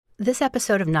This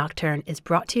episode of Nocturne is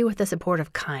brought to you with the support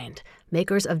of Kind,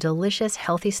 makers of delicious,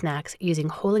 healthy snacks using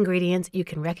whole ingredients you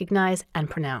can recognize and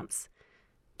pronounce.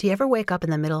 Do you ever wake up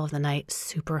in the middle of the night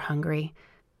super hungry?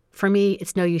 For me,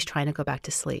 it's no use trying to go back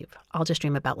to sleep. I'll just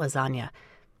dream about lasagna.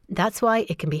 That's why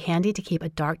it can be handy to keep a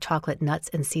dark chocolate nuts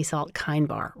and sea salt Kind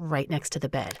bar right next to the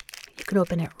bed. You can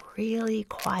open it really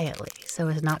quietly so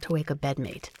as not to wake a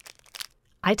bedmate.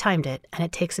 I timed it, and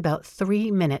it takes about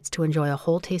 3 minutes to enjoy a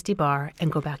whole tasty bar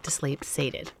and go back to sleep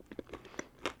sated.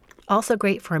 Also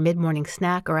great for a mid-morning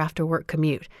snack or after-work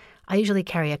commute. I usually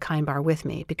carry a Kind bar with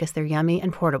me because they're yummy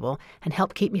and portable and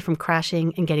help keep me from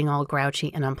crashing and getting all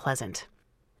grouchy and unpleasant.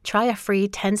 Try a free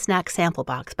 10-snack sample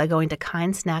box by going to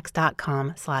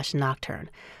kindsnacks.com/nocturne.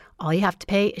 All you have to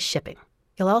pay is shipping.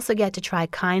 You'll also get to try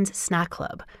Kind's Snack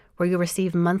Club, where you'll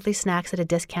receive monthly snacks at a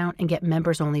discount and get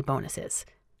members-only bonuses.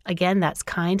 Again, that's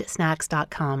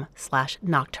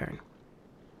kindsnacks.com/nocturne.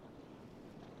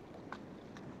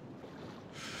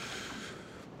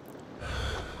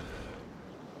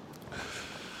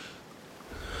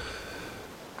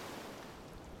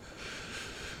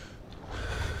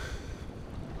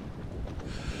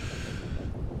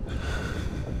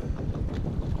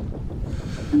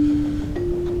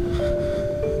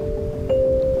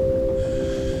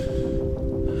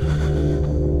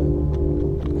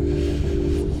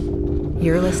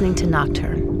 You're listening to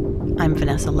Nocturne. I'm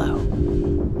Vanessa Lowe.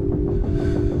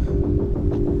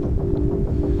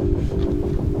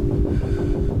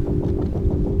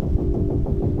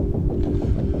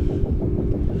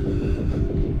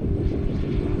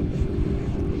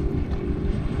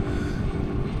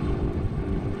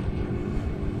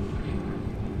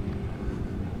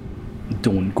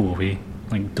 Don't go away.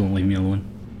 Like, don't leave me alone.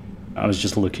 I was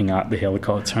just looking at the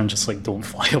helicopter and just like, don't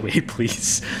fly away,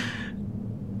 please.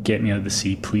 Get me out of the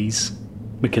sea, please,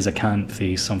 because I can't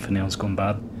face something else going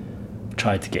bad. I've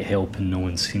tried to get help and no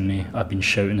one's seen me. I've been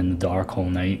shouting in the dark all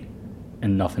night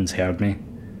and nothing's heard me.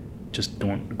 Just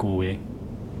don't go away.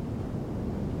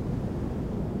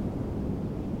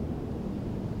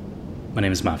 My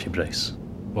name is Matthew Bryce.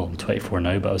 Well, I'm 24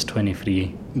 now, but I was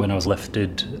 23 when I was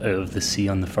lifted out of the sea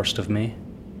on the 1st of May.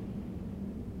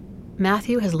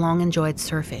 Matthew has long enjoyed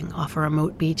surfing off a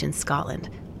remote beach in Scotland,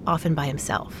 often by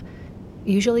himself.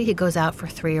 Usually he goes out for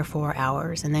 3 or 4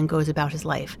 hours and then goes about his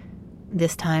life.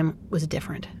 This time was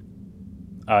different.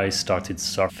 I started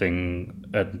surfing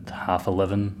at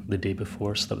 11:30 the day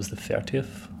before, so that was the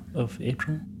 30th of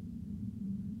April.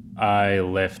 I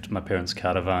left my parents'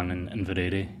 caravan in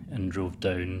Inverary and drove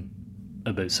down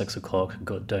about 6 o'clock,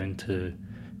 got down to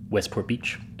Westport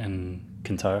Beach in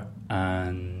Kintyre,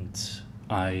 and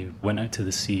I went out to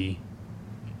the sea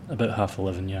about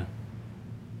 11:30, yeah.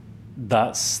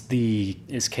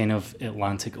 It's kind of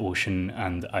Atlantic Ocean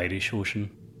and Irish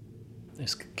Ocean.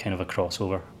 It's kind of a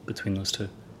crossover between those two.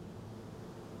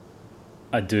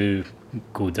 I do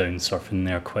go down surfing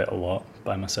there quite a lot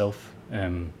by myself.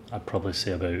 I'd probably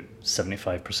say about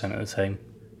 75% of the time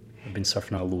I've been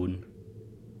surfing alone.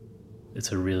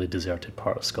 It's a really deserted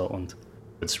part of Scotland.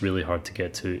 It's really hard to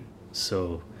get to,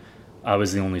 so I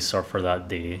was the only surfer that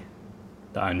day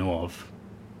that I know of.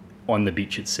 On the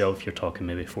beach itself, you're talking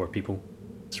maybe 4 people.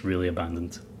 It's really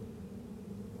abandoned.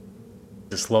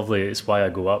 It's lovely, it's why I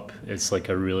go up. It's like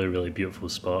a really, really beautiful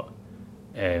spot.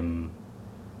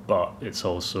 But it's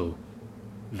also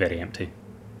very empty. It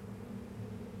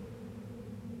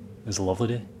was a lovely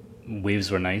day.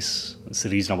 Waves were nice. That's the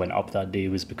reason I went up that day,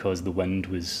 was because the wind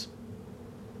was,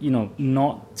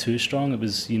 not too strong. It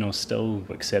was, still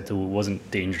acceptable. It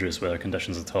wasn't dangerous weather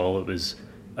conditions at all. It was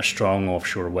a strong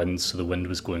offshore wind, so the wind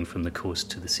was going from the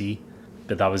coast to the sea,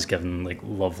 but that was given like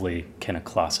lovely kind of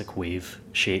classic wave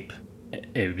shape.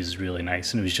 It was really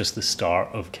nice, and it was just the start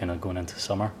of kind of going into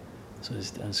summer, so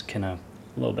it was kind of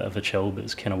a little bit of a chill, but it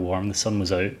was kind of warm. The sun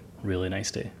was out. Really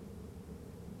nice day.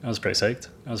 I was pretty psyched.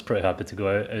 I was pretty happy to go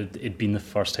out. It'd been the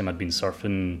first time I'd been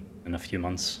surfing in a few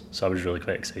months, so I was really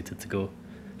quite excited to go.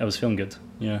 I was feeling good.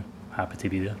 Yeah, happy to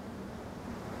be there.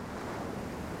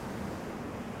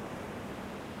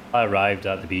 I arrived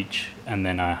at the beach and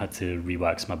then I had to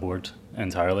re-wax my board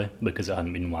entirely because it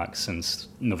hadn't been waxed since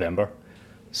November.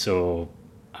 So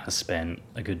I spent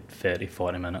a good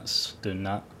 30-40 minutes doing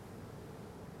that.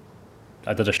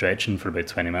 I did a stretching for about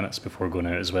 20 minutes before going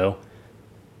out as well.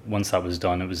 Once that was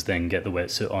done, it was then get the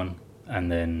wetsuit on and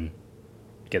then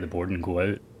get the board and go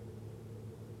out.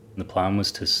 The plan was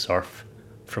to surf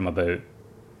from about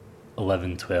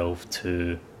 11, 12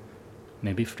 to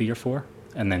maybe 3 or 4.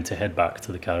 And then to head back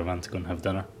to the caravan to go and have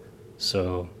dinner.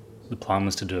 So the plan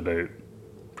was to do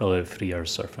probably about 3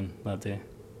 hours surfing that day,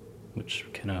 which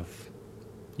kind of,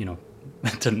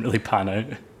 didn't really pan out.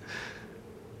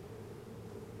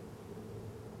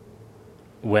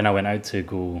 When I went out to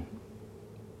go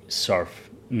surf,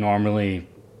 normally,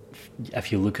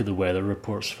 if you look at the weather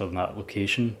reports from that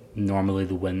location, normally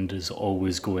the wind is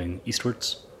always going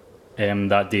eastwards.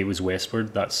 That day it was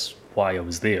westward. That's why I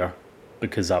was there,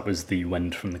 because that was the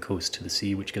wind from the coast to the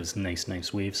sea, which gives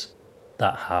nice waves.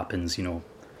 That happens,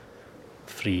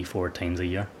 3-4 times a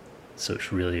year. So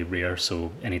it's really rare.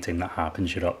 So anytime that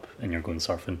happens, you're up and you're going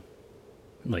surfing.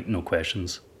 Like, no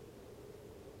questions.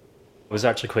 It was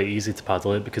actually quite easy to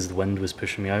paddle out because the wind was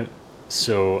pushing me out.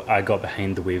 So I got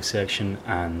behind the wave section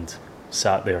and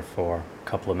sat there for a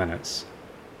couple of minutes,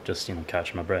 just,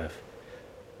 catching my breath.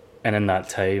 And in that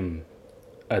time,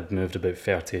 I'd moved about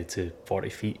 30 to 40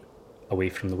 feet away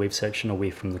from the wave section, away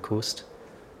from the coast.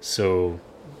 So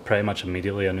pretty much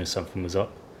immediately I knew something was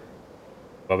up.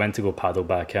 I went to go paddle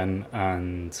back in,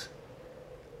 and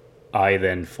I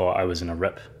then thought I was in a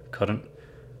rip current.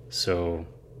 So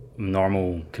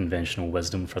normal conventional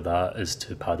wisdom for that is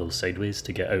to paddle sideways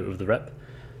to get out of the rip.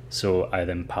 So I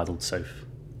then paddled south.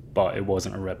 But it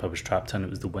wasn't a rip I was trapped in, it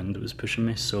was the wind that was pushing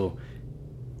me. So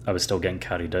I was still getting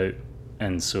carried out.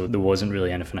 And so there wasn't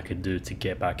really anything I could do to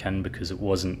get back in because it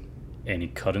wasn't any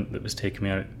current that was taking me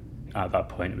out. At that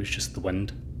point, it was just the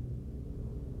wind.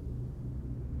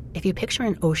 If you picture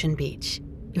an ocean beach,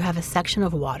 you have a section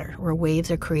of water where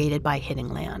waves are created by hitting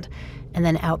land. And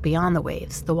then out beyond the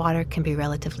waves, the water can be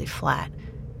relatively flat.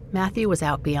 Matthew was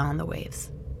out beyond the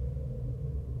waves.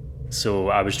 So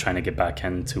I was trying to get back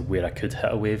into where I could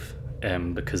hit a wave,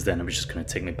 because then it was just going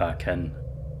to take me back in.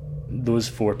 Those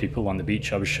 4 people on the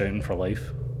beach, I was shouting for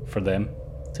life for them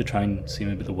to try and see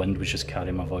me, but the wind was just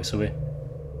carrying my voice away.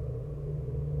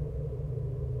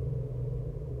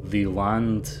 The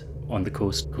land on the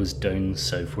coast goes down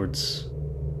southwards,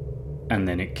 and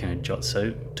then it kind of juts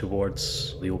out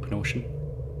towards the open ocean.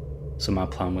 So my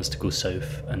plan was to go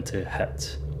south and to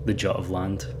hit the jut of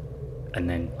land and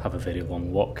then have a very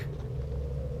long walk.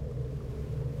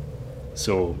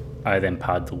 So I then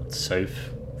paddled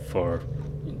south for,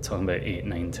 talking about 8,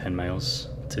 9, 10 miles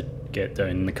to get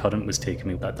down. The current was taking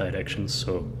me that direction,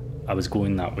 so I was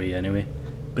going that way anyway,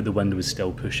 but the wind was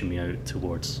still pushing me out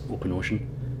towards open ocean.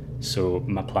 So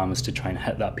my plan was to try and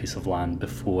hit that piece of land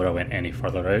before I went any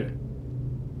further out.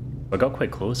 I got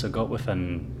quite close. I got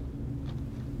within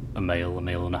a mile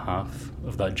and a half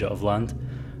of that jut of land,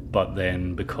 but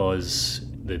then because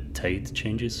the tide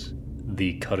changes,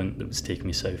 the current that was taking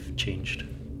me south changed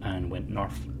and went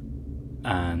north,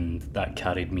 and that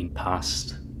carried me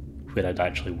past where I'd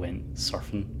actually went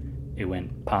surfing. It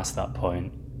went past that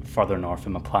point, further north,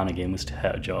 and my plan again was to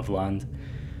hit a jut of land.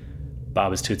 But I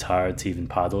was too tired to even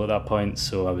paddle at that point,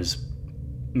 so I was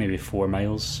maybe 4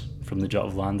 miles from the jut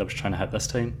of land I was trying to hit this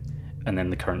time, and then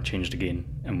the current changed again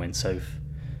and went south,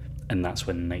 and that's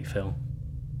when night fell.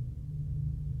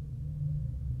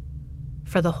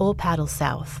 For the whole paddle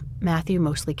south, Matthew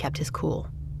mostly kept his cool.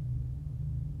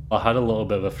 I had a little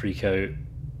bit of a freak out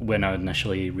when I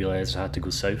initially realised I had to go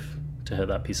south to hit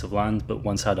that piece of land, but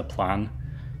once I had a plan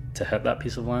to hit that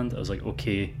piece of land, I was like,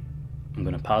 okay, I'm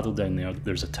going to paddle down there.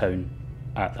 There's a town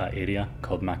at that area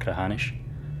called Machrihanish.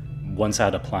 Once I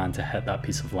had a plan to hit that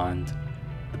piece of land,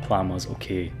 the plan was,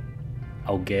 okay,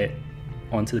 I'll get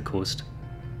onto the coast,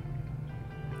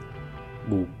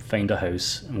 we'll find a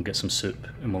house and we'll get some soup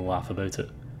and we'll laugh about it.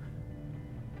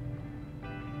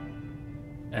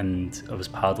 And I was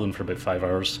paddling for about 5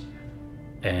 hours.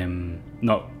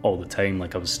 Not all the time,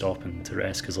 like I was stopping to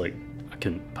rest because I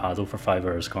couldn't paddle for 5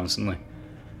 hours constantly.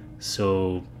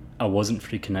 So I wasn't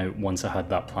freaking out once I had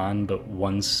that plan, but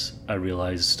once I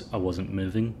realised I wasn't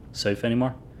moving south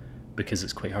anymore, because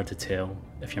it's quite hard to tell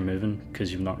if you're moving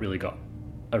because you've not really got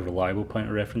a reliable point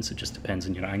of reference, it just depends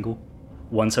on your angle.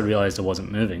 Once I realised I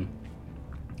wasn't moving,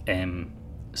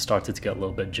 started to get a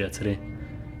little bit jittery,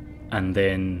 and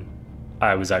then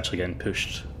I was actually getting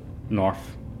pushed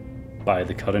north by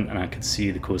the current and I could see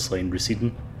the coastline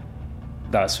receding.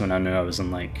 That's when I knew I was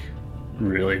in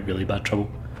really, really bad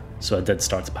trouble. So I did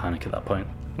start to panic at that point,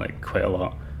 quite a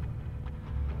lot.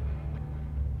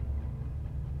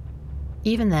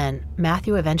 Even then,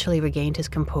 Matthew eventually regained his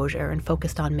composure and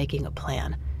focused on making a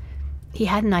plan. He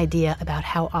had an idea about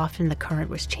how often the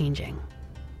current was changing.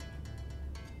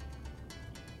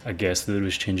 I guess that it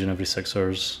was changing every 6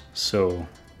 hours, so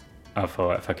I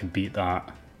thought if I could beat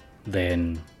that,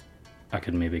 then I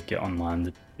could maybe get on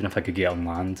land. And if I could get on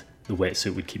land, the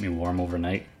wetsuit would keep me warm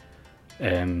overnight.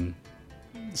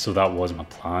 So that was my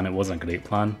plan. It wasn't a great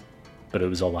plan, but it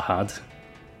was all I had.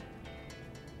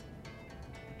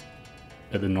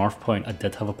 At the north point, I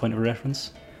did have a point of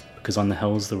reference because on the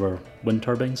hills there were wind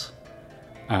turbines,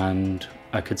 and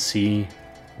I could see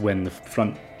when the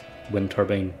front wind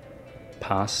turbine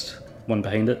passed one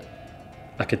behind it,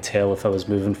 I could tell if I was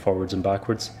moving forwards and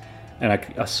backwards. And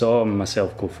I saw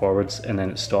myself go forwards, and then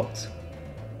it stopped.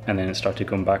 And then it started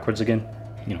going backwards again.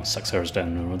 6 hours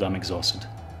down the road, I'm exhausted.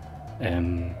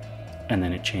 And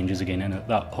then it changes again. And at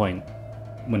that point,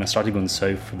 when I started going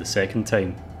south for the second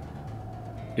time,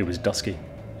 it was dusky.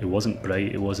 It wasn't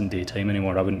bright, it wasn't daytime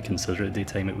anymore. I wouldn't consider it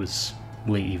daytime, it was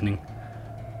late evening.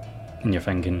 And you're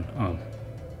thinking, oh,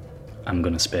 I'm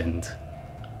gonna spend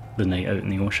the night out in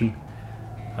the ocean.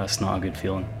 That's not a good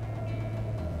feeling.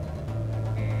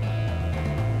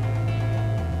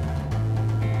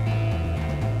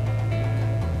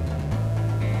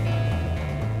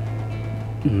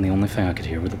 And the only thing I could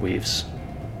hear were the waves.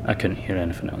 I couldn't hear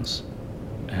anything else.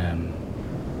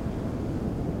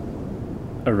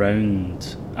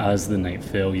 Around, as the night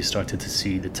fell, you started to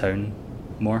see the town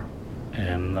more.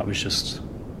 That was just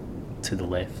to the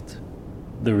left.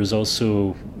 There was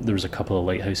a couple of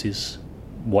lighthouses,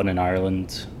 one in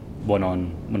Ireland, one on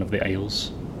one of the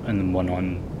Isles, and then one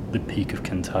on the peak of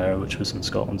Kintyre, which was in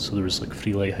Scotland. So there was like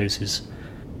 3 lighthouses.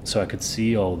 So I could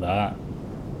see all that,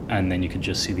 and then you could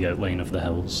just see the outline of the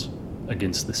hills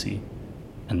against the sea.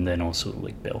 And then also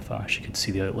like Belfast, you could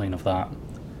see the outline of that.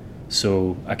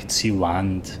 So I could see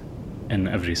land in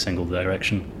every single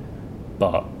direction,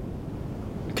 but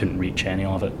I couldn't reach any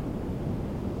of it.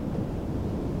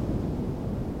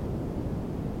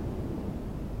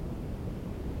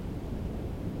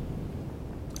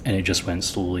 And it just went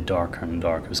slowly darker and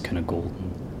darker. It was kind of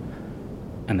golden,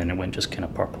 and then it went just kind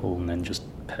of purple, and then just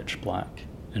pitch black.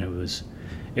 And it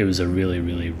was a really,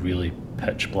 really, really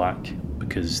pitch black,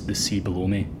 because the sea below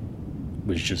me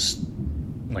was just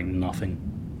like nothing.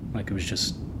 Like it was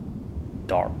just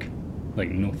dark, like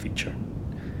no feature.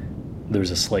 There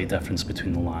was a slight difference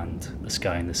between the land, the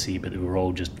sky and the sea, but they were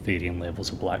all just varying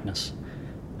levels of blackness.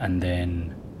 And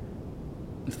then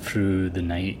through the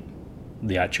night,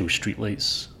 the actual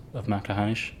streetlights of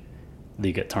Machrihanish,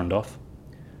 they get turned off.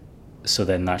 So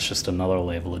then that's just another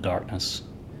level of darkness,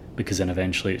 because then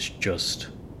eventually it's just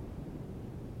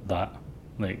that.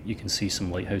 Like you can see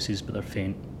some lighthouses, but they're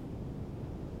faint.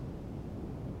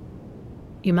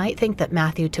 You might think that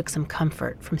Matthew took some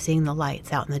comfort from seeing the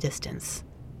lights out in the distance.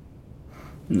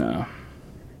 No,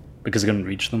 because I couldn't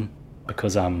reach them.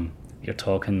 Because you're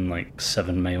talking like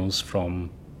 7 miles from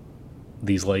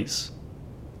these lights,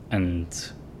 and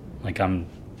like I'm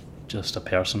just a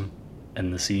person in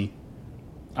the sea.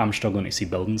 I'm struggling to see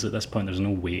buildings at this point. There's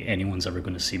no way anyone's ever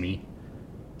going to see me.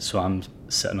 So I'm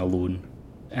sitting alone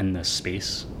in this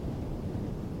space.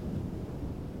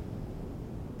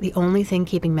 The only thing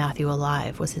keeping Matthew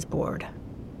alive was his board.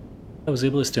 I was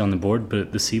able to stay on the board,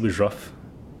 but the sea was rough.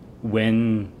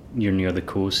 When you're near the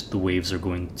coast, the waves are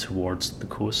going towards the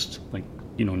coast, like,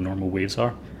 normal waves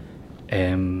are.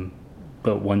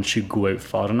 But once you go out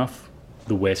far enough,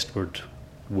 the westward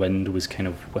wind was kind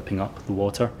of whipping up the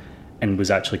water and was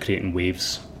actually creating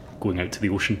waves going out to the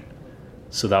ocean.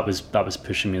 So that was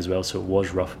pushing me as well, so it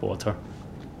was rough water.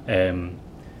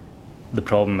 The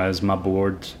problem is my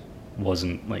board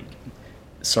wasn't like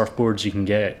surfboards. You can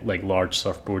get like large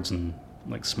surfboards and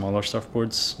like smaller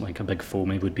surfboards. Like a big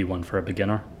foamy would be one for a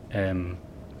beginner. They're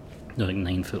like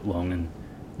 9 foot long, and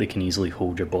they can easily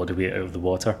hold your body weight out of the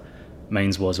water.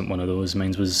 Mine's wasn't one of those.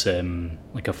 Mine's was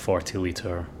like a 40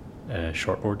 litre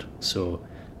shortboard. So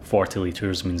 40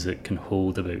 litres means it can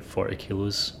hold about 40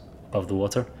 kilos above the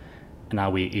water, and I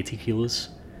weigh 80 kilos.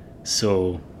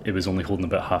 So it was only holding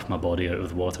about half my body out of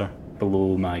the water.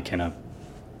 Below my kind of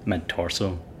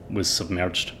mid-torso was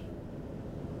submerged.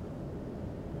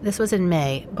 This was in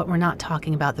May, but we're not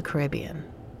talking about the Caribbean.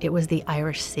 It was the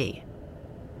Irish Sea.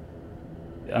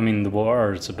 I mean, the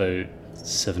water is about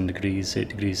 7 degrees, 8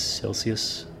 degrees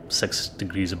Celsius, 6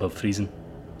 degrees above freezing.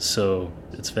 So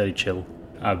it's very chill.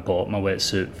 I bought my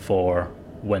wetsuit for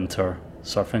winter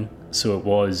surfing. So it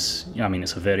was,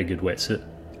 it's a very good wetsuit.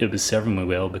 It was serving me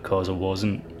well because it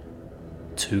wasn't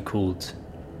too cold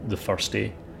the first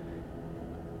day.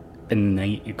 In the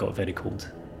night, it got very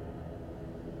cold.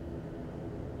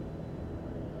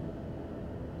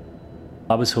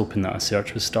 I was hoping that a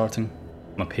search was starting.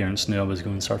 My parents knew I was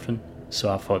going surfing,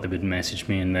 so I thought they would message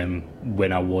me, and then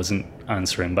when I wasn't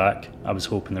answering back, I was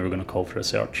hoping they were going to call for a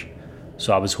search.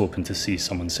 So I was hoping to see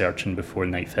someone searching before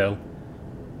night fell.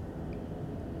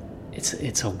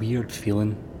 It's a weird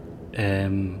feeling,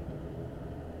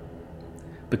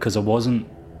 because I wasn't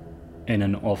in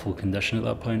an awful condition at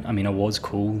that point. I mean, I was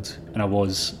cold and I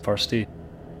was thirsty.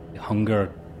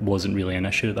 Hunger wasn't really an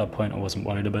issue at that point. I wasn't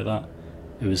worried about that.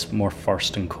 It was more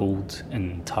thirst and cold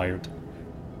and tired.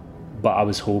 But I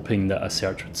was hoping that a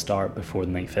search would start before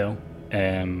the night fell,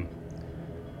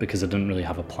 because I didn't really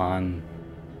have a plan.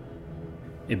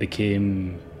 it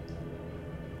became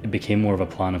more of a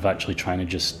plan of actually trying to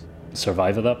just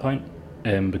survive at that point,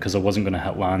 because I wasn't going to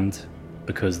hit land,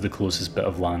 because the closest bit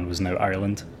of land was now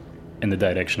Ireland in the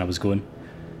direction I was going.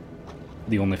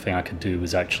 The only thing I could do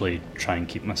was actually try and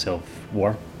keep myself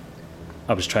warm.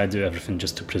 I was trying to do everything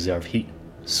just to preserve heat.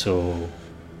 So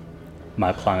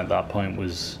my plan at that point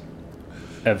was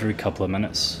every couple of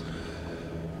minutes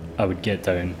I would get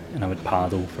down and I would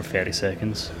paddle for 30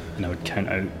 seconds and I would count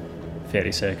out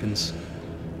 30 seconds,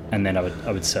 and then I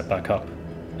would sit back up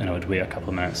and I would wait a couple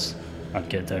of minutes. I'd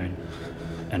get down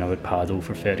and I would paddle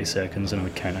for 30 seconds and I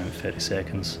would count out 30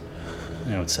 seconds,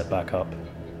 and I would sit back up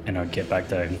and I would get back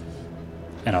down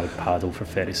and I would paddle for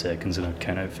 30 seconds and I'd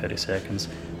count out 30 seconds.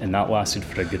 And that lasted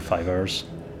for a good 5 hours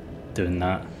doing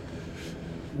that.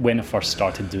 When I first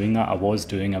started doing that, I was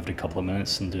doing every couple of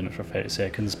minutes and doing it for 30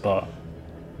 seconds, but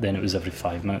then it was every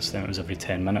 5 minutes, then it was every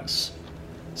 10 minutes.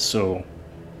 So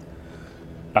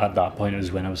at that point, it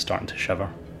was when I was starting to shiver.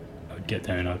 I would get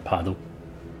down and I would paddle.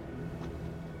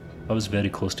 I was very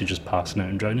close to just passing out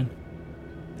and drowning.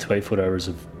 24 hours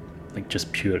of like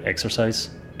just pure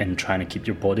exercise and trying to keep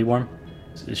your body warm,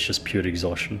 it's just pure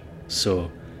exhaustion.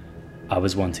 So I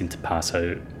was wanting to pass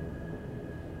out.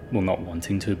 Well, not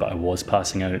wanting to, but I was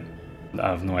passing out. I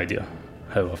have no idea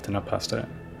how often I passed out.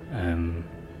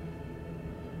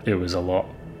 It was a lot.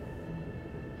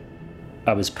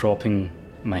 I was propping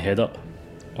my head up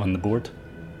on the board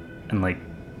and like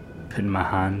putting my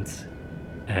hand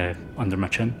under my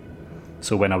chin.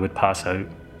 So when I would pass out,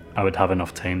 I would have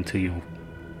enough time to,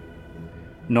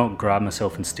 not grab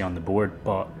myself and stay on the board,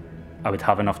 but I would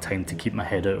have enough time to keep my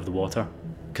head out of the water,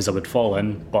 because I would fall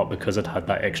in, but because I'd had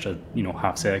that extra,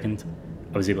 half second,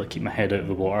 I was able to keep my head out of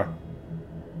the water.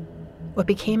 What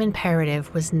became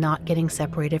imperative was not getting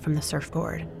separated from the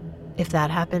surfboard. If that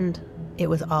happened, it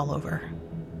was all over.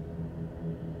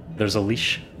 There's a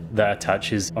leash that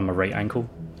attaches on my right ankle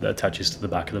that attaches to the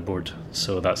back of the board.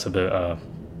 So that's about a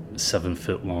 7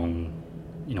 foot long,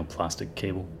 plastic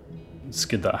cable. It's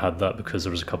good that I had that, because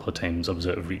there was a couple of times I was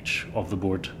out of reach of the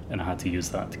board and I had to use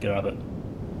that to grab it.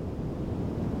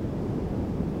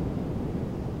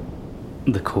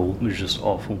 The cold was just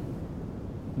awful.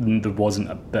 There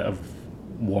wasn't a bit of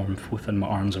warmth within my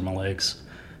arms or my legs,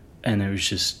 and it was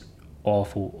just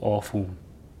awful, awful,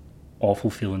 awful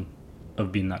feeling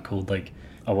of being that cold. Like,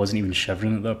 I wasn't even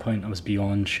shivering at that point. I was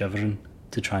beyond shivering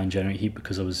to try and generate heat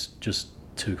because I was just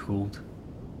too cold.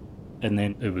 And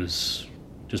then it was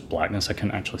just blackness. I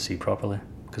couldn't actually see properly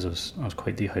because I was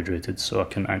quite dehydrated, so I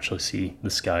couldn't actually see the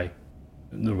sky.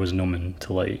 There was no moon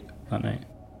to light that night.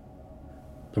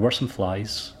 There were some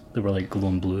flies that were like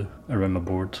glowing blue around my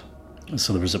board.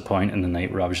 So there was a point in the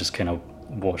night where I was just kind of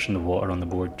washing the water on the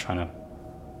board, trying to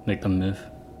make them move.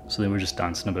 So they were just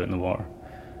dancing about in the water.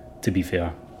 To be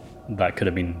fair, that could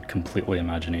have been completely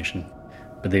imagination,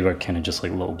 but they were kind of just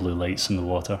like little blue lights in the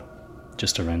water,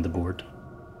 just around the board.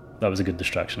 That was a good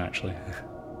distraction, actually.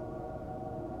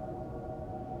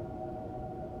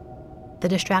 The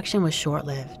distraction was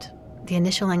short-lived. The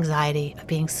initial anxiety of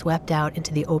being swept out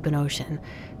into the open ocean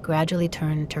gradually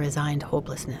turned to resigned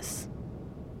hopelessness.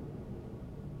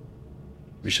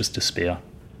 It was just despair,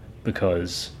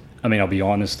 because, I'll be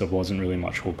honest, there wasn't really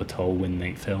much hope at all when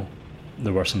night fell.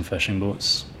 There were some fishing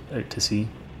boats out to sea.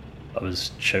 I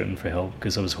was shouting for help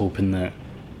because I was hoping that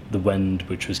the wind,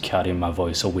 which was carrying my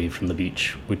voice away from the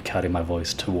beach, would carry my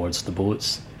voice towards the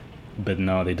boats. But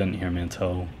no, they didn't hear me at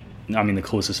all. The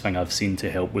closest thing I've seen to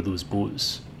help were those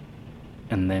boats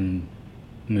and them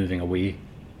moving away.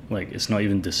 Like, it's not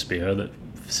even despair that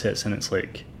sets in, it's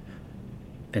like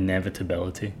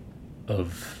inevitability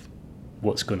of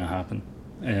what's going to happen.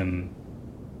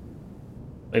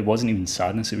 It wasn't even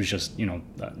sadness, it was just,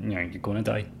 that, you're going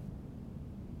to die.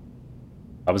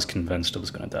 I was convinced I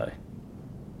was going to die.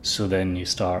 So then you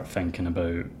start thinking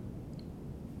about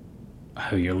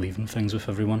how you're leaving things with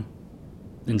everyone.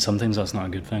 And sometimes that's not a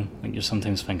good thing. Like, you're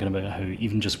sometimes thinking about how,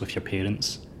 even just with your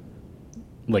parents,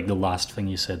 like the last thing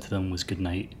you said to them was good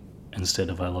night instead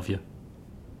of I love you.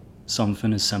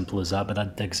 Something as simple as that, but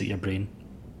that digs at your brain.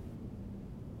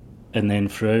 And then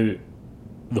throughout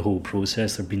the whole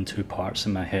process, there'd been 2 parts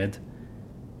in my head.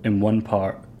 And one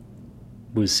part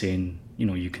was saying,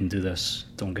 you can do this,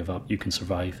 don't give up, you can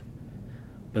survive.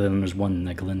 But then there's one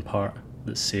niggling part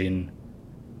that's saying,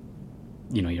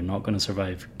 you're not going to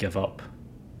survive, give up,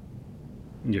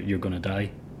 you're going to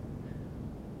die.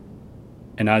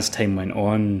 And as time went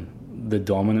on, the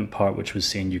dominant part, which was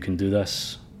saying you can do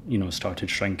this, started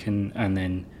shrinking, and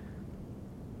then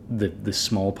the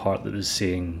small part that was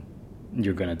saying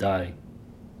you're going to die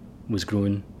was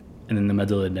growing. And in the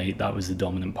middle of the night, that was the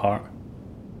dominant part.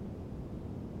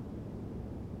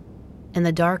 In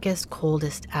the darkest,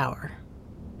 coldest hour,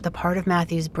 the part of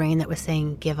Matthew's brain that was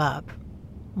saying give up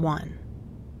won.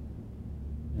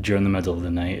 During the middle of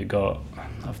the night,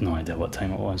 I've no idea what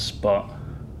time it was, but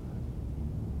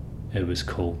it was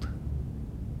cold.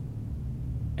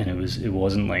 And it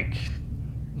wasn't like,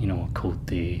 a cold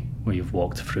day where you've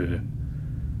walked through,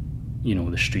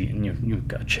 the street and you've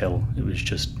got a chill. It was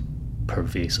just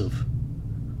pervasive.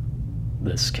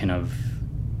 This kind of,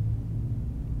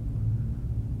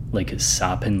 like it's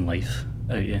sapping life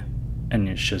out of you. And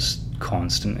it's just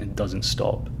constant, it doesn't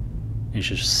stop. It's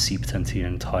just seeped into your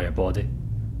entire body.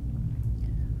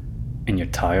 And you're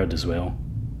tired as well.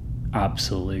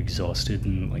 Absolutely exhausted,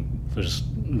 and like there's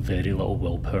very little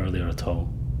willpower there at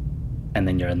all. And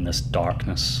then you're in this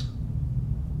darkness.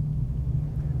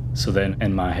 So then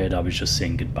in my head I was just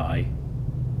saying goodbye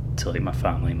to like my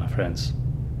family and my friends.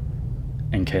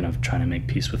 And kind of trying to make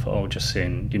peace with it all, just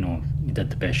saying, you did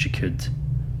the best you could.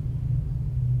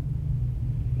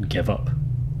 Give up.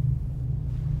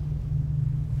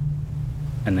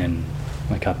 And then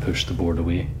like I pushed the board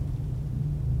away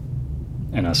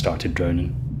and I started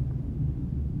drowning.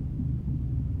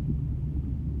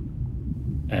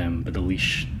 But the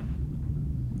leash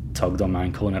tugged on my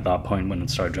ankle, and at that point when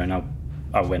it started drowning,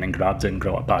 I went and grabbed it and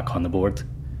got it back on the board.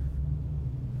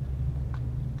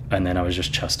 And then I was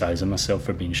just chastising myself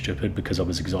for being stupid because I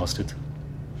was exhausted.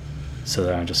 So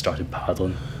then I just started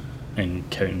paddling and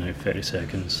counting out 30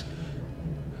 seconds.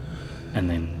 And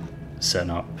then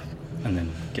sitting up and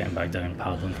then getting back down,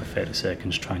 paddling for 30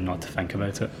 seconds, trying not to think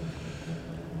about it.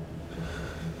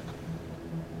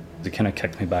 It kind of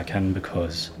kicked me back in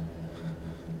because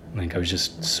I was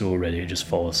just so ready to just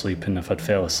fall asleep, and if I'd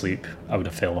fell asleep, I would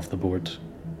have fell off the board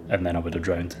and then I would have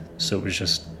drowned. So it was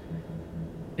just,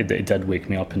 it did wake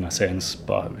me up in a sense,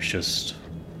 but it was just,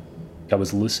 I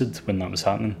was lucid when that was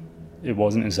happening. It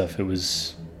wasn't as if I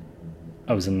was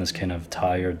in this kind of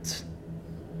tired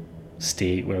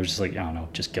state where I was just like, I don't know,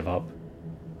 just give up.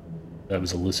 That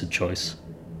was a lucid choice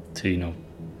to,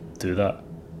 do that.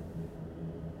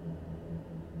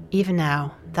 Even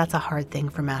now, that's a hard thing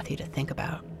for Matthew to think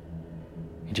about.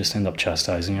 You just end up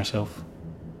chastising yourself.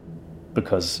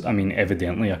 Because,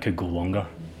 evidently I could go longer.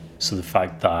 So the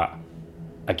fact that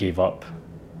I gave up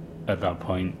at that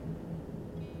point,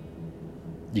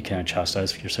 you kind of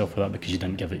chastise yourself for that because you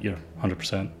didn't give it your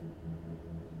 100%.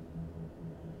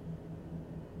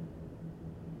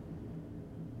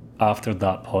 After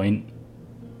that point,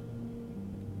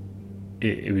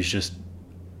 it was just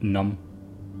numb.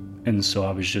 And so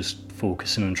I was just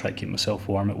focusing on trying to keep myself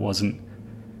warm. It wasn't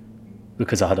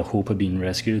because I had a hope of being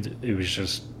rescued. It was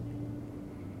just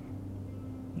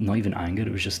not even anger.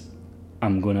 It was just,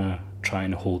 I'm gonna try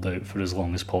and hold out for as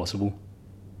long as possible.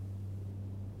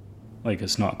 Like,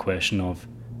 it's not a question of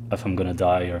if I'm gonna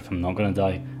die or if I'm not gonna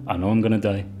die. I know I'm gonna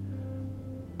die,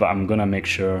 but I'm gonna make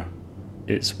sure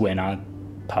it's when I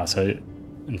pass out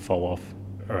and fall off,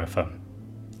 or if I,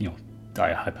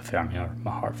 die of hypothermia or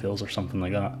my heart fails or something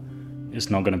like that. It's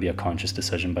not going to be a conscious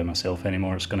decision by myself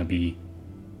anymore. It's going to be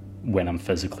when I'm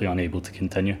physically unable to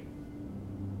continue.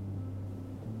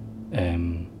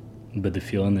 But the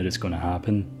feeling that it's going to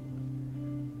happen,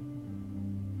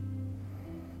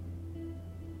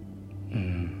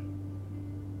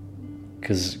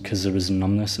 because there was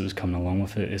numbness that was coming along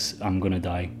with it, is I'm going to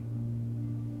die.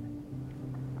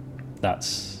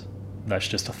 That's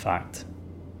just a fact.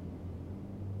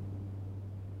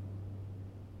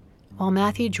 While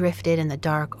Matthew drifted in the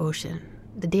dark ocean,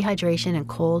 the dehydration and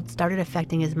cold started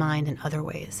affecting his mind in other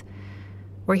ways.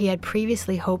 Where he had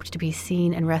previously hoped to be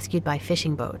seen and rescued by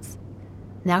fishing boats,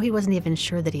 now he wasn't even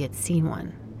sure that he had seen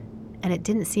one, and it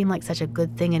didn't seem like such a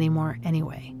good thing anymore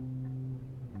anyway.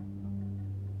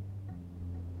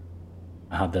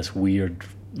 I had this weird,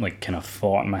 kind of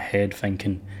thought in my head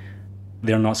thinking,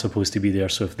 they're not supposed to be there,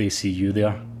 so if they see you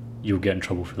there, you'll get in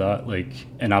trouble for that.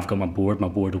 And I've got my board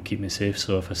will keep me safe,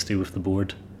 so if I stay with the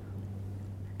board,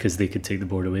 because they could take the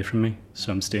board away from me,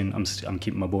 so I'm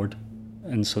keeping my board.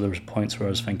 And so there was points where I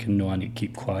was thinking, no, I need to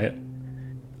keep quiet.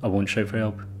 I won't shout for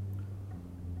help.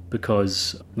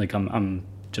 Because, I'm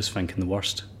just thinking the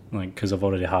worst. Because I've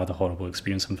already had a horrible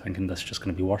experience, I'm thinking this is just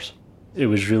going to be worse. It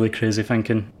was really crazy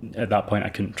thinking. At that point, I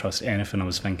couldn't trust anything I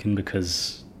was thinking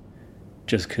because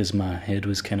my head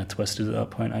was kind of twisted at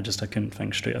that point, I couldn't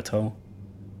think straight at all.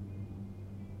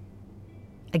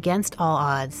 Against all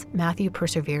odds, Matthew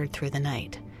persevered through the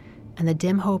night, and the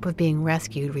dim hope of being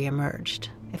rescued reemerged,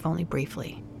 if only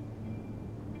briefly.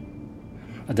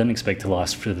 I didn't expect to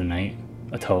last through the night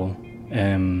at all.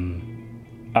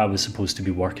 I was supposed to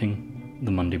be working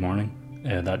the Monday morning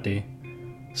that day.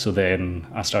 So then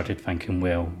I started thinking,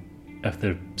 well, if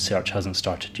the search hasn't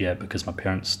started yet, because my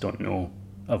parents don't know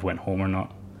I've went home or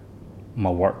not, my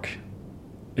work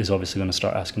is obviously going to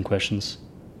start asking questions.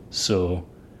 So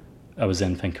I was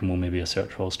then thinking, well, maybe a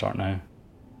search will start now.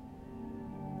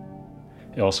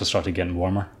 It also started getting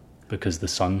warmer because the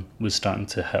sun was starting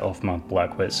to hit off my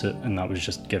black wetsuit, and that was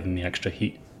just giving me extra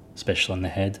heat, especially on the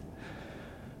head.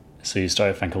 So you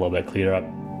start to think a little bit clearer.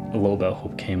 A little bit of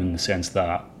hope came in the sense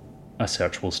that a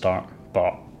search will start,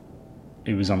 but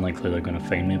it was unlikely they're going to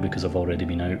find me because I've already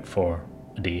been out for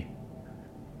a day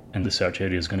and the search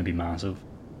area is going to be massive.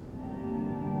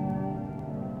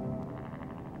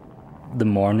 The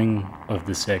morning of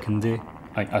the second day,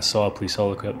 I saw a police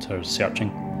helicopter searching,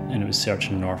 and it was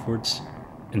searching northwards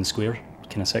in square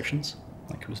kind of sections.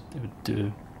 Like it would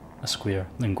do a square,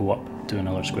 then go up, do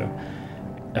another square.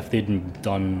 If they'd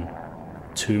done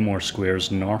 2 more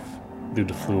squares north, they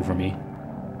would have flew over me.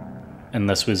 And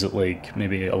this was at like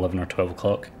maybe 11 or 12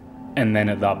 o'clock. And then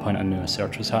at that point I knew a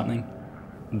search was happening.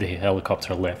 The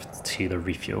helicopter left to either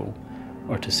refuel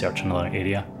or to search another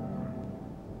area.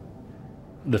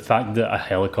 The fact that a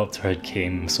helicopter had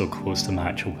came so close to my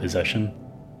actual position,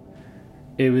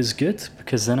 it was good,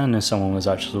 because then I knew someone was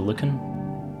actually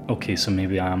looking. Okay, so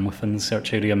maybe I am within the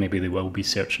search area, maybe they will be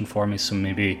searching for me, so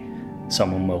maybe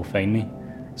someone will find me.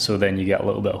 So then you get a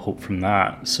little bit of hope from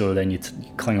that, so then you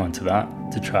cling on to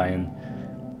that to try and,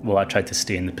 well, I tried to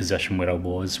stay in the position where I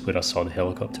was, where I saw the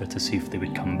helicopter, to see if they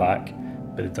would come back,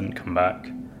 but they didn't come back.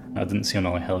 I didn't see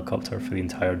another helicopter for the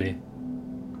entire day.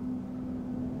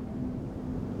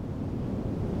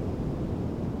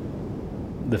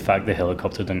 The fact the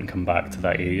helicopter didn't come back to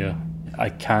that area, I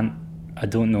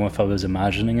don't know if I was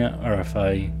imagining it or if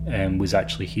I was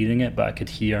actually hearing it, but I could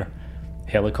hear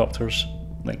helicopters,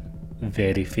 like,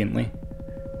 very faintly.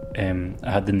 I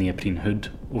had the neoprene hood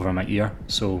over my ear,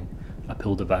 so I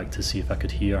pulled it back to see if I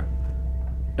could hear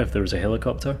if there was a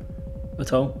helicopter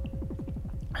at all.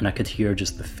 And I could hear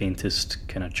just the faintest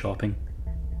kind of chopping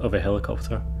of a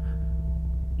helicopter.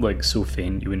 Like, so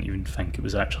faint you wouldn't even think it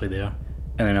was actually there.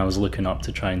 And then I was looking up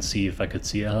to try and see if I could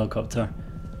see a helicopter.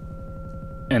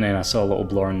 And then I saw a little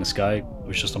blur in the sky. It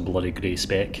was just a bloody grey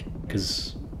speck,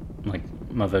 because like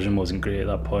my vision wasn't great at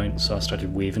that point, so I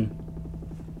started waving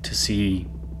to see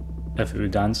if it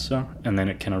would answer, and then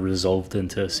it kind of resolved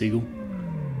into a seagull.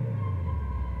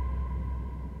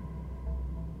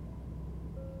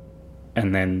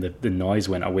 And then the noise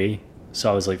went away,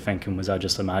 so I was like thinking, was I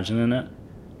just imagining it?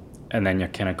 And then you're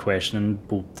kind of questioning,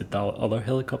 well, did that other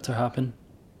helicopter happen?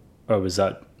 Or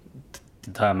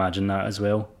did I imagine that as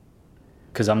well?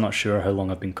 Because I'm not sure how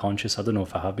long I've been conscious. I don't know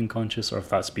if I have been conscious or if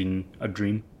that's been a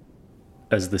dream.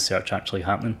 Is the search actually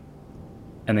happening?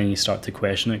 And then you start to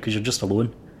question it because you're just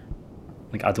alone.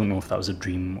 Like, I don't know if that was a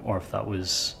dream or if that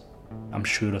was, I'm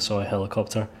sure I saw a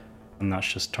helicopter and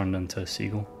that's just turned into a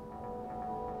seagull.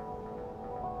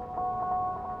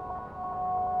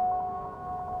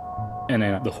 And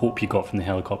then the hope you got from the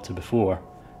helicopter before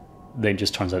then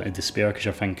just turns out into despair, because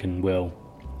you're thinking, well,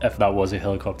 if that was a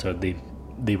helicopter,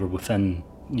 they were within,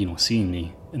 seeing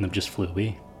me, and they've just flew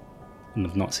away. And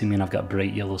they've not seen me, and I've got a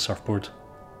bright yellow surfboard,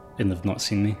 and they've not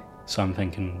seen me. So I'm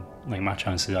thinking, like, my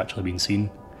chances of actually being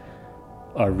seen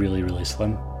are really, really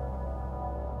slim.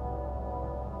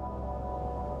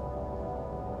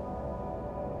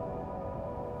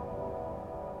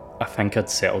 I think I'd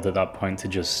settled at that point to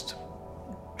just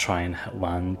try and hit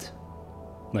land,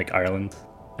 like Ireland,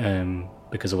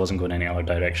 because I wasn't going any other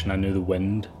direction. I knew the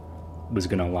wind was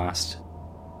going to last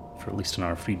for at least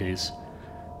another 3 days.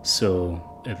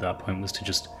 So at that point was to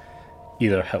just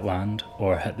either hit land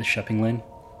or hit the shipping lane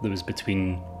that was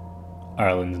between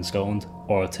Ireland and Scotland,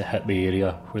 or to hit the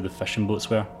area where the fishing boats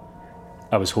were.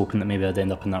 I was hoping that maybe I'd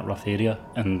end up in that rough area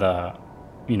and that,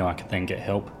 I could then get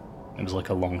help. It was like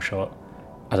a long shot.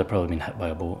 I'd have probably been hit by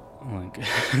a boat.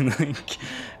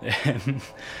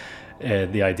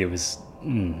 The idea was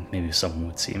maybe someone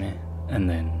would see me and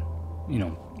then,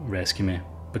 rescue me,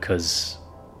 because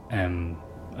I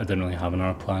didn't really have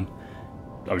another plan.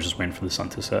 I was just waiting for the sun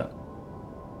to set.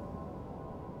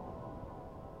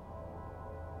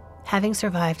 Having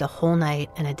survived a whole night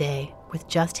and a day with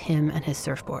just him and his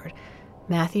surfboard,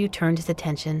 Matthew turned his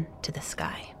attention to the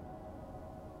sky.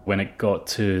 When it got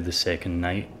to the second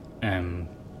night,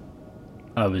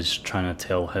 I was trying to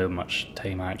tell how much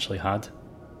time I actually had.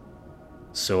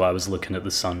 So I was looking at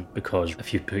the sun, because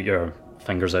if you put your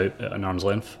fingers out at an arm's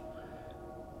length,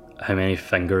 how many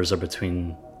fingers are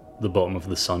between the bottom of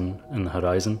the sun and the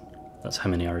horizon? That's how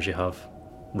many hours you have,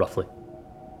 roughly.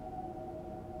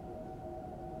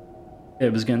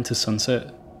 It was getting to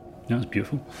sunset. It was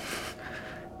beautiful.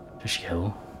 Just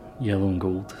yellow and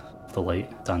gold, the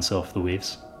light dancing off the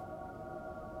waves.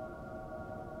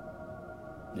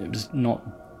 It was not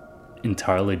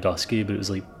entirely dusky, but it was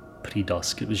like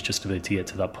pre-dusk. It was just about to get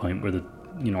to that point where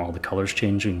all the colours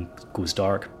change and goes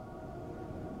dark.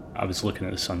 I was looking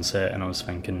at the sunset and I was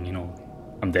thinking,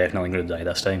 I'm definitely going to die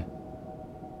this time.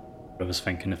 I was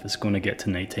thinking, if it's going to get to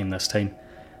nighttime this time,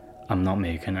 I'm not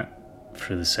making it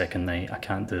for the second night. I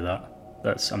can't do that.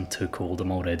 I'm too cold.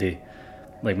 I'm already,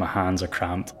 like, my hands are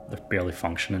cramped. They're barely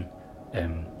functioning.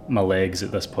 My legs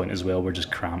at this point as well were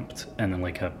just cramped and then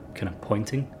like a kind of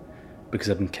pointing, because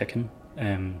I've been kicking.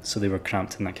 So they were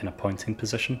cramped in that kind of pointing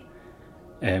position.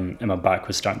 And my back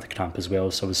was starting to cramp as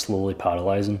well, so I was slowly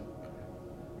paralysing.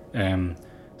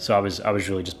 So I was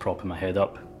really just propping my head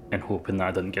up and hoping that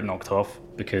I didn't get knocked off,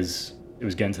 because it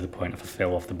was getting to the point, if I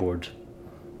fell off the board,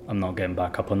 I'm not getting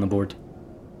back up on the board.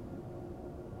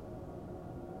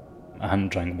 I hadn't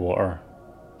drank water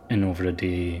in over a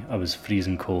day. I was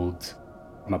freezing cold.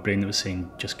 My brain was saying,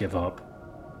 just give up.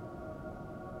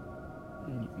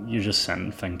 You're just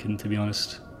sitting thinking, to be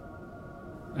honest.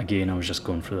 Again, I was just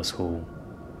going through this whole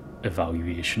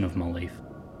evaluation of my life.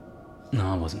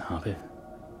 No, I wasn't happy.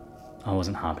 I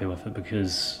wasn't happy with it,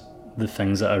 because the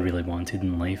things that I really wanted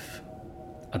in life,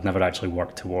 I'd never actually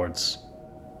worked towards.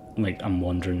 Like, I'm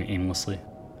wandering aimlessly.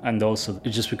 And also,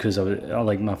 it's just because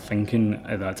my thinking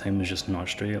at that time was just not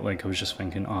straight. Like, I was just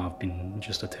thinking, I've been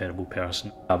just a terrible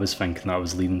person. I was thinking that I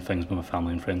was leaving things with my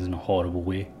family and friends in a horrible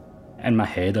way. In my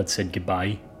head, I'd said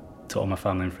goodbye to all my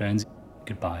family and friends.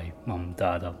 Goodbye, Mum,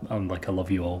 Dad, I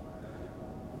love you all.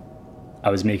 I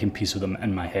was making peace with them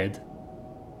in my head.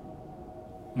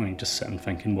 Like, just sitting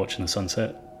thinking, watching the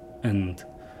sunset. And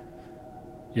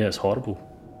yeah, it's horrible.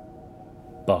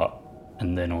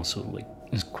 And then also, like,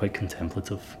 it's quite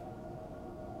contemplative.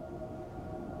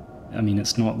 I mean,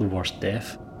 it's not the worst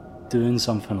death. Doing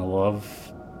something I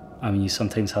love, I mean, you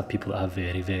sometimes have people that have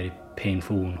very, very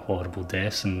painful and horrible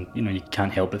deaths, and, you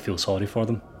can't help but feel sorry for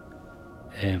them.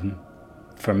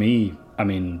 For me, I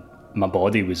mean, my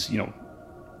body was,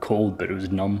 cold, but it was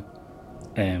numb.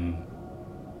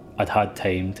 I'd had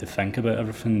time to think about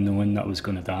everything, knowing that I was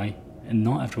going to die. And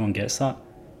not everyone gets that.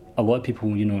 A lot of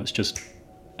people, it's just,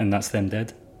 and that's them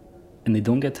dead. And they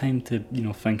don't get time to,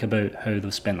 think about how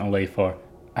they've spent their life or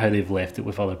how they've left it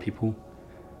with other people.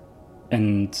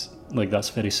 And, like, that's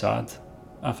very sad,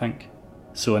 I think.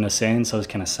 So in a sense, I was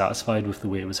kind of satisfied with the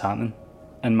way it was happening.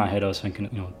 In my head, I was thinking,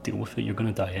 deal with it, you're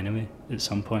going to die anyway, at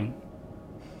some point.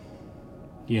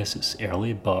 Yes, it's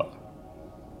early, but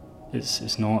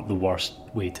it's not the worst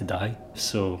way to die,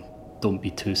 so don't be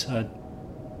too sad.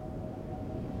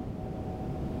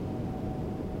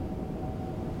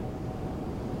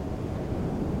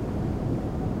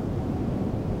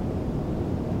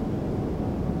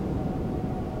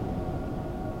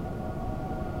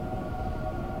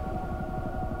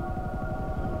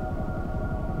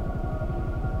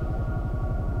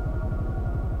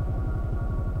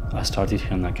 I started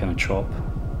hearing that kind of chop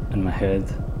in my head.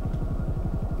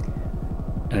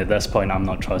 And at this point, I'm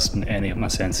not trusting any of my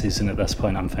senses. And at this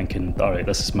point, I'm thinking, all right,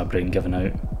 this is my brain giving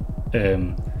out.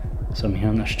 So I'm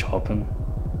hearing this chopping,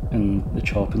 and the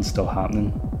chopping's still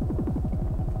happening.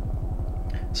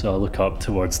 So I look up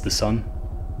towards the sun.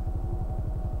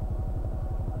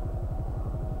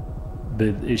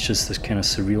 But it's just this kind of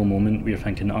surreal moment where you're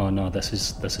thinking, oh no, this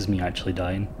is me actually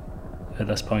dying at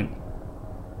this point.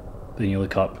 But then you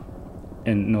look up,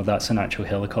 and no, that's an actual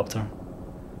helicopter.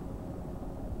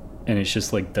 And it's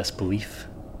just like disbelief.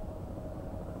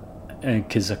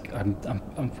 Because I'm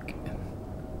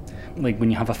like, when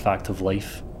you have a fact of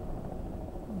life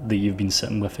that you've been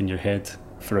sitting with in your head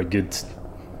for a good,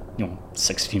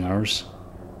 16 hours,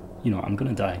 I'm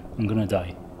gonna die, I'm gonna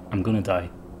die, I'm gonna die.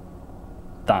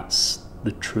 That's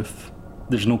the truth.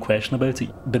 There's no question about it.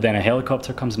 But then a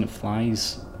helicopter comes and it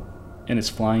flies, and it's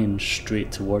flying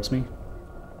straight towards me.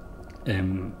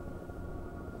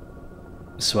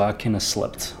 So I kind of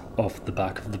slipped off the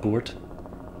back of the board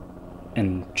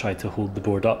and tried to hold the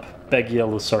board up. Big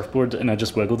yellow surfboard, and I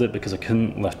just wiggled it because I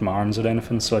couldn't lift my arms or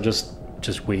anything, so I just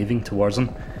waving towards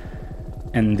them,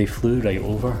 and they flew right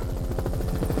over.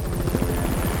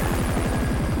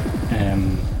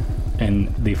 And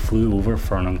they flew over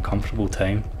for an uncomfortable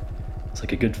time. It's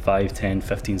like a good 5, 10,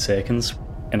 15 seconds,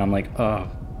 and I'm like,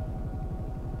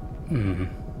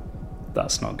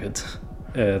 that's not good.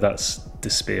 That's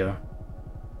despair.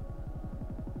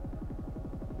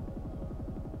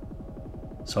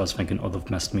 So I was thinking, oh, they've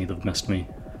missed me.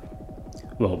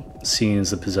 Well, seeing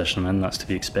as the position I'm in, that's to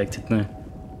be expected now.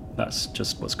 That's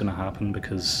just what's going to happen,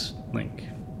 because, like,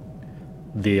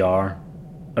 they are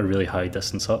a really high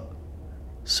distance up.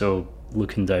 So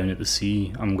looking down at the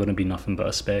sea, I'm going to be nothing but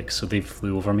a speck. So they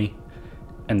flew over me,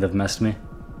 and they've missed me.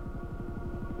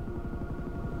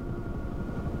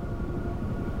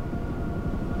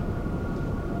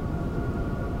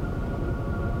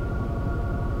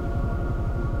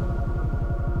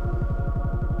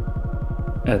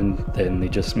 And then they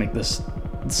just make this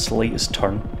slightest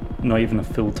turn, not even a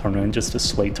full turn around, just a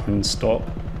slight turn and stop.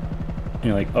 And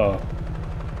you're like, oh.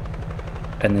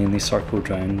 And then they circled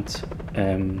round,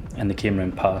 and they came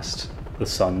round past the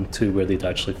sun to where they'd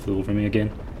actually flew over me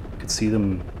again. I could see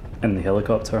them in the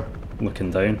helicopter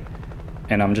looking down,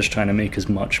 and I'm just trying to make as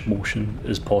much motion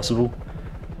as possible.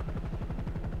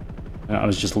 And I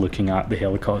was just looking at the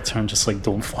helicopter and just like,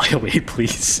 don't fly away,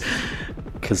 please.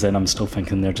 Because then I'm still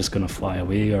thinking they're just going to fly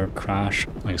away or crash.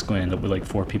 Like it's going to end up with like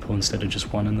 4 people instead of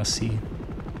just 1 in the sea.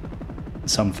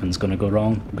 Something's going to go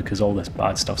wrong because all this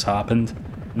bad stuff's happened.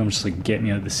 And I'm just like, get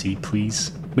me out of the sea,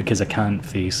 please. Because I can't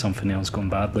face something else going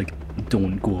bad. Like,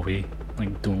 don't go away.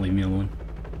 Like, don't leave me alone.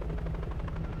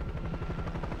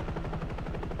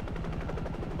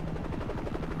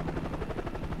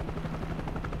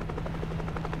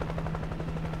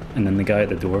 And then the guy at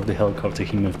the door of the helicopter,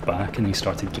 he moved back and he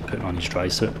started putting on his dry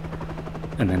suit.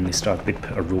 And then they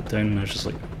put a rope down and I was just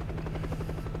like,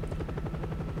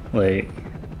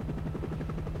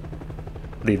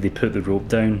 they put the rope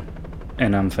down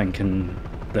and I'm thinking,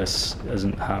 this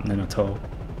isn't happening at all.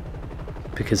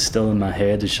 Because still in my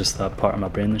head is just that part of my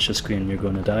brain that's just screaming, you're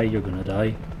gonna die, you're gonna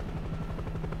die.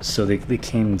 So they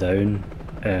came down,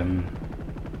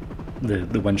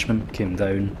 the winchman came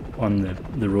down on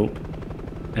the rope,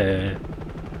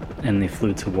 and they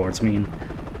flew towards me. And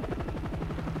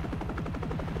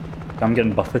I'm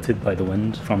getting buffeted by the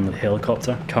wind from the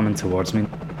helicopter coming towards me.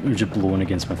 It was just blowing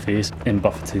against my face and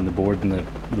buffeting the board and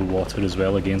the water as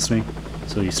well against me.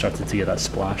 So you started to get that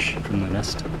splash from the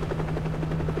mist.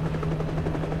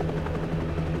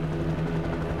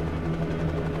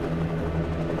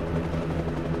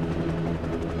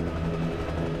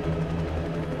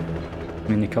 I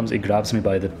mean, he grabs me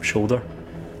by the shoulder,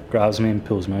 grabs me and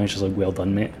pulls me out. He's just like, well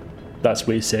done, mate. That's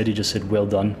what he said. He just said, well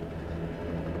done.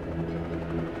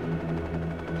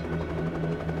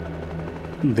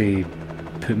 They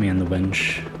put me in the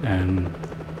winch, and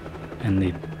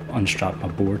they unstrapped my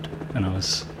board, and I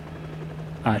was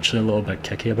actually a little bit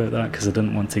kicky about that because I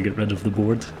didn't want to get rid of the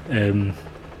board,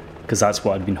 because that's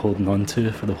what I'd been holding on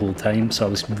to for the whole time, so I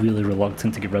was really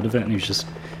reluctant to get rid of it. And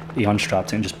he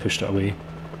unstrapped it and just pushed it away.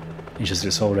 He just,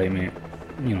 it's all right, mate,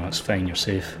 you know, it's fine, you're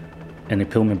safe. And they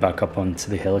pulled me back up onto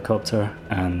the helicopter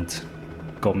and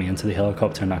got me into the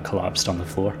helicopter, and I collapsed on the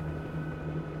floor.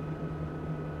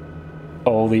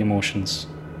 All the emotions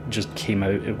just came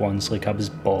out at once, like I was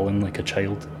bawling like a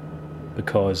child,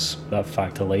 because that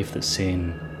fact of life that's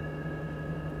saying,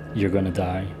 you're gonna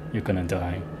die, you're gonna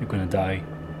die, you're gonna die,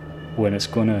 when it's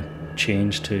gonna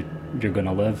change to, you're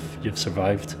gonna live, you've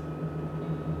survived.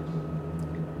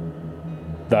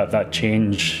 That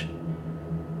change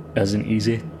isn't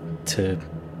easy to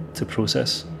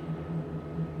process.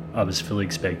 I was fully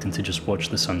expecting to just watch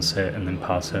the sunset and then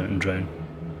pass out and drown.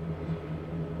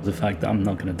 The fact that I'm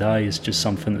not going to die is just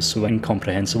something that's so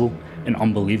incomprehensible and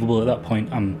unbelievable at that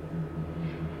point. I'm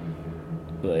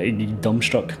like,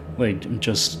 dumbstruck, like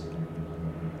just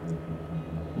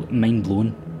mind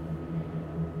blown.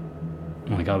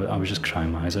 Like I was just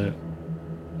crying my eyes out.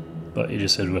 But he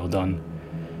just said, well done,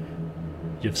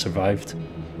 you've survived.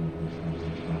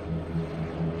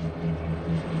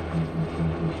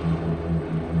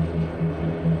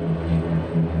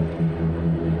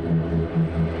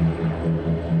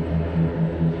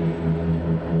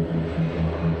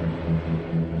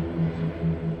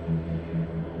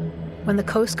 When the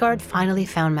Coast Guard finally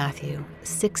found Matthew,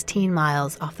 16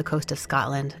 miles off the coast of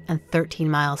Scotland and 13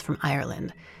 miles from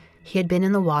Ireland, he had been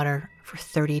in the water for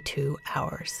 32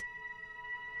 hours.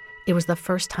 It was the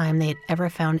first time they had ever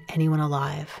found anyone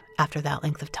alive after that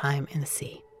length of time in the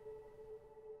sea.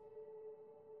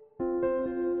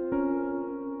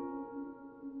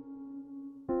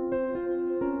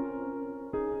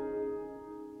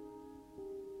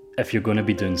 If you're going to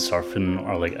be doing surfing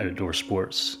or like outdoor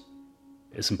sports,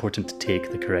 it's important to take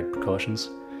the correct precautions.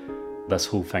 This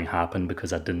whole thing happened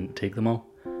because I didn't take them all.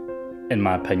 In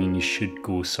my opinion, you should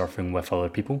go surfing with other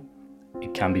people.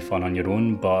 It can be fun on your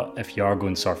own, but if you are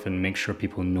going surfing, make sure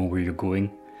people know where you're going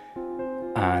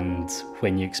and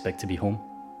when you expect to be home.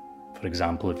 For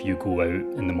example, if you go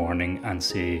out in the morning and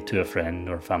say to a friend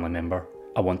or a family member,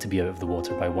 I want to be out of the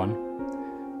water by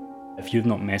 1. If you've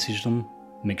not messaged them,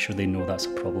 make sure they know that's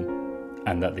a problem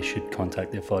and that they should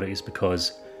contact the authorities,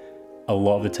 because a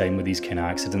lot of the time with these kind of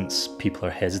accidents, people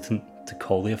are hesitant to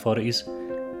call the authorities,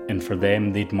 and for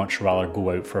them, they'd much rather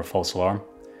go out for a false alarm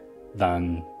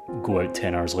than go out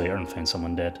 10 hours later and find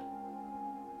someone dead.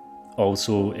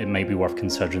 Also, it might be worth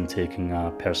considering taking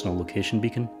a personal location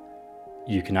beacon.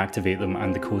 You can activate them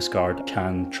and the Coast Guard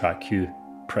can track you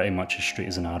pretty much as straight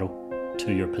as an arrow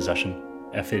to your position.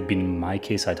 If it had been my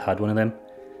case, I'd had one of them,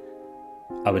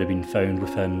 I would have been found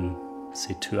within,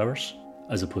 say, 2 hours,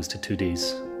 as opposed to 2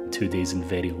 days. 2 days and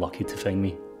very lucky to find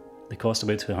me. They cost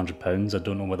about £200. I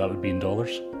don't know what that would be in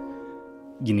dollars.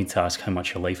 You need to ask how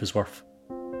much your life is worth.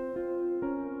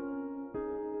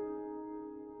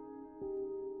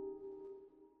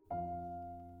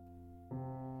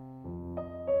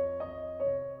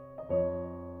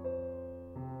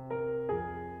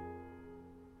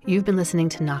 You've been listening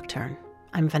to Nocturne.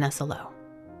 I'm Vanessa Lowe.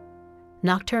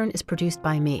 Nocturne is produced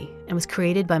by me and was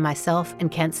created by myself and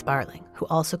Kent Sparling, who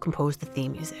also composed the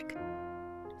theme music.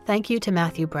 Thank you to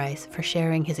Matthew Bryce for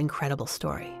sharing his incredible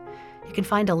story. You can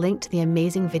find a link to the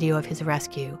amazing video of his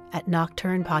rescue at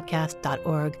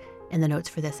nocturnepodcast.org in the notes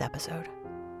for this episode.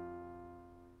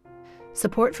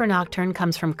 Support for Nocturne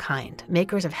comes from Kind,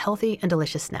 makers of healthy and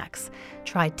delicious snacks.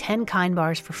 Try 10 Kind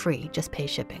bars for free, just pay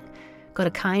shipping. Go to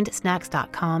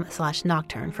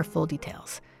kindsnacks.com/nocturne for full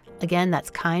details. Again, that's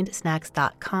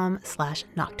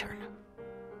kindsnacks.com/nocturne.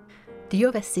 Do you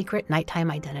have a secret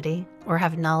nighttime identity or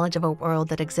have knowledge of a world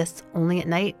that exists only at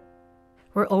night?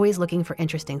 We're always looking for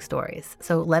interesting stories,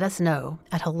 so let us know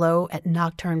at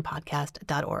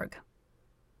hello@nocturnepodcast.org.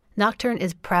 Nocturne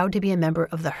is proud to be a member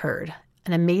of The Herd,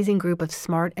 an amazing group of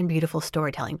smart and beautiful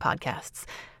storytelling podcasts.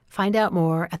 Find out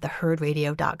more at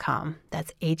theherdradio.com.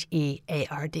 That's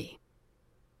HEARD.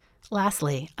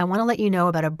 Lastly, I want to let you know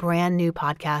about a brand new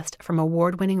podcast from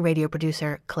award-winning radio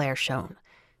producer Claire Schoen.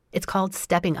 It's called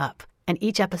Stepping Up, and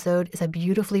each episode is a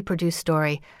beautifully produced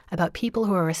story about people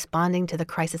who are responding to the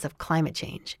crisis of climate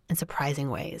change in surprising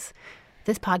ways.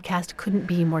 This podcast couldn't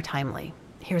be more timely.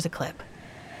 Here's a clip.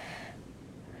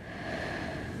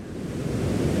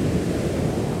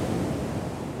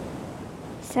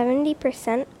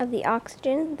 "70% of the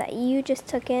oxygen that you just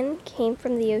took in came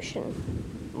from the ocean,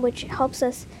 which helps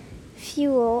us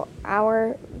fuel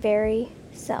our very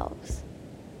selves.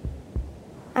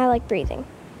 I like breathing.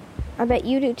 I bet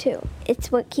you do too.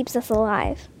 It's what keeps us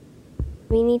alive.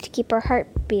 We need to keep our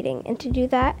heart beating, and to do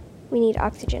that, we need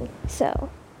oxygen. So,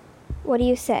 what do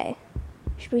you say?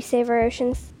 Should we save our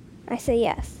oceans? I say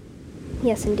yes.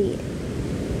 Yes, indeed."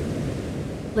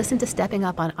 Listen to Stepping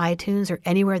Up on iTunes or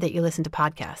anywhere that you listen to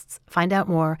podcasts. Find out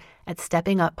more at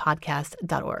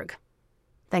steppinguppodcast.org.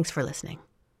 Thanks for listening.